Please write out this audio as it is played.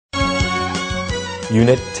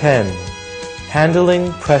Unit 10,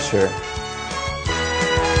 Handling Pressure.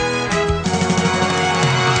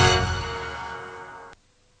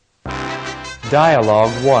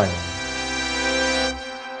 Dialogue 1.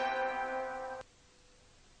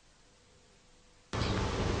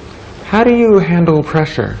 How do you handle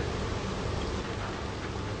pressure?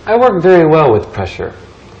 I work very well with pressure.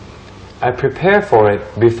 I prepare for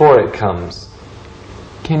it before it comes.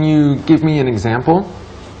 Can you give me an example?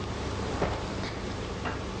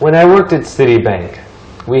 When I worked at Citibank,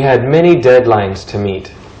 we had many deadlines to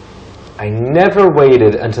meet. I never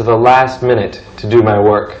waited until the last minute to do my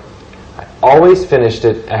work. I always finished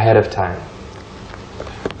it ahead of time.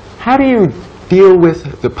 How do you deal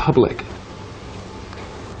with the public?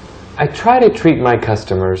 I try to treat my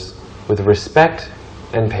customers with respect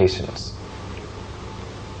and patience.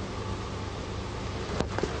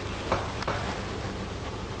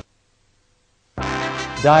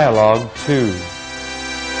 Dialogue 2.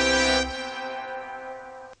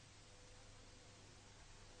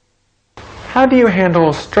 How do you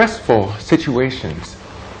handle stressful situations?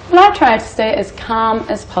 Well, I try to stay as calm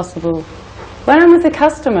as possible. When I'm with a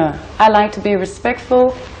customer, I like to be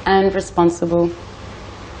respectful and responsible.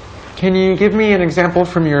 Can you give me an example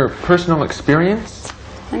from your personal experience?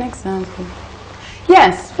 An example?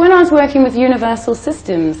 Yes, when I was working with Universal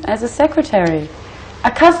Systems as a secretary,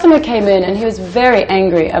 a customer came in and he was very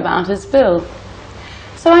angry about his bill.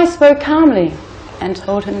 So I spoke calmly and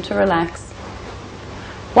told him to relax.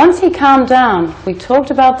 Once he calmed down, we talked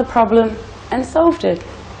about the problem and solved it.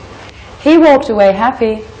 He walked away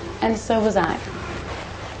happy, and so was I.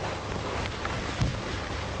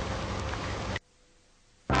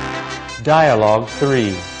 Dialogue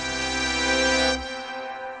 3.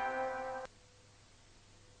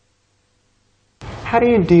 How do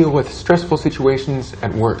you deal with stressful situations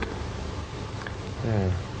at work?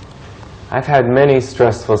 I've had many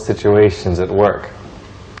stressful situations at work.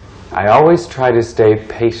 I always try to stay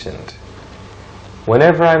patient.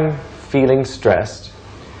 Whenever I'm feeling stressed,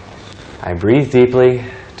 I breathe deeply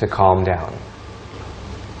to calm down.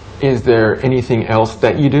 Is there anything else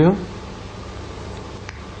that you do?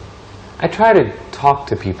 I try to talk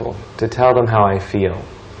to people to tell them how I feel.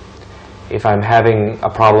 If I'm having a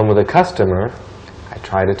problem with a customer, I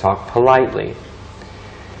try to talk politely.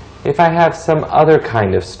 If I have some other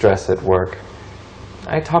kind of stress at work,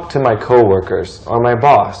 I talk to my coworkers or my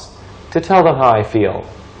boss to tell them how I feel.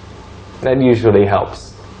 That usually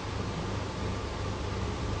helps.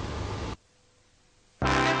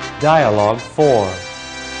 Dialogue 4.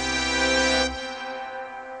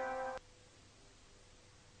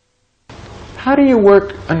 How do you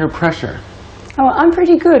work under pressure? Oh, I'm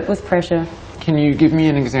pretty good with pressure. Can you give me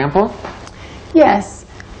an example? Yes.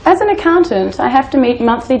 As an accountant, I have to meet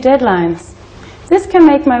monthly deadlines. This can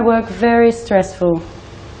make my work very stressful.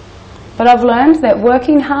 But I've learned that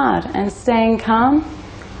working hard and staying calm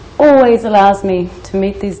always allows me to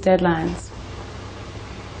meet these deadlines.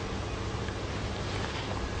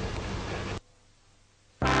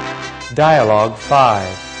 Dialogue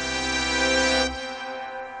 5.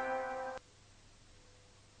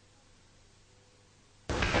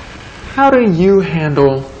 How do you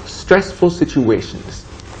handle stressful situations?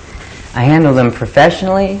 I handle them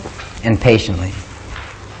professionally and patiently.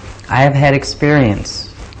 I have had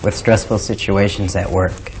experience with stressful situations at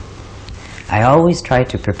work. I always try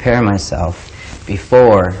to prepare myself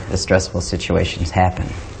before the stressful situations happen.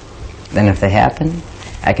 Then if they happen,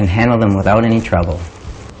 I can handle them without any trouble.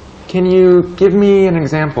 Can you give me an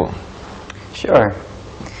example? Sure.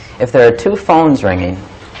 If there are two phones ringing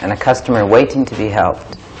and a customer waiting to be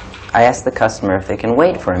helped, I ask the customer if they can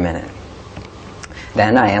wait for a minute.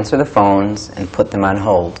 Then I answer the phones and put them on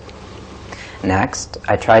hold. Next,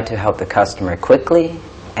 I try to help the customer quickly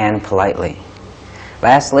and politely.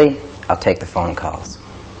 Lastly, I'll take the phone calls.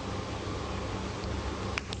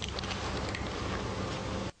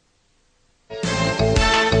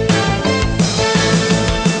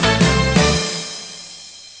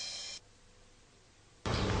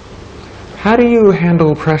 How do you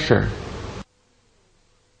handle pressure?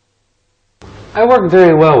 I work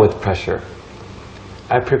very well with pressure.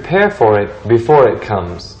 I prepare for it before it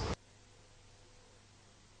comes.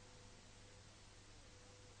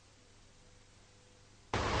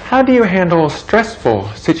 How do you handle stressful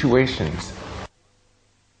situations?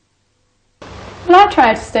 Well, I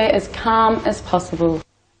try to stay as calm as possible.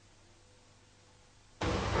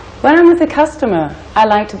 When I'm with a customer, I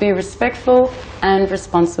like to be respectful and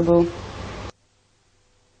responsible.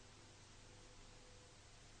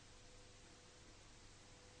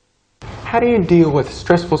 How do you deal with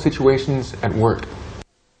stressful situations at work?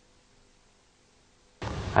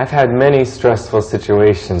 I've had many stressful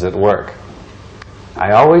situations at work.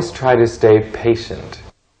 I always try to stay patient.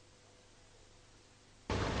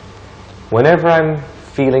 Whenever I'm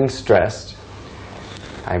feeling stressed,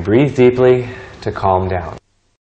 I breathe deeply to calm down.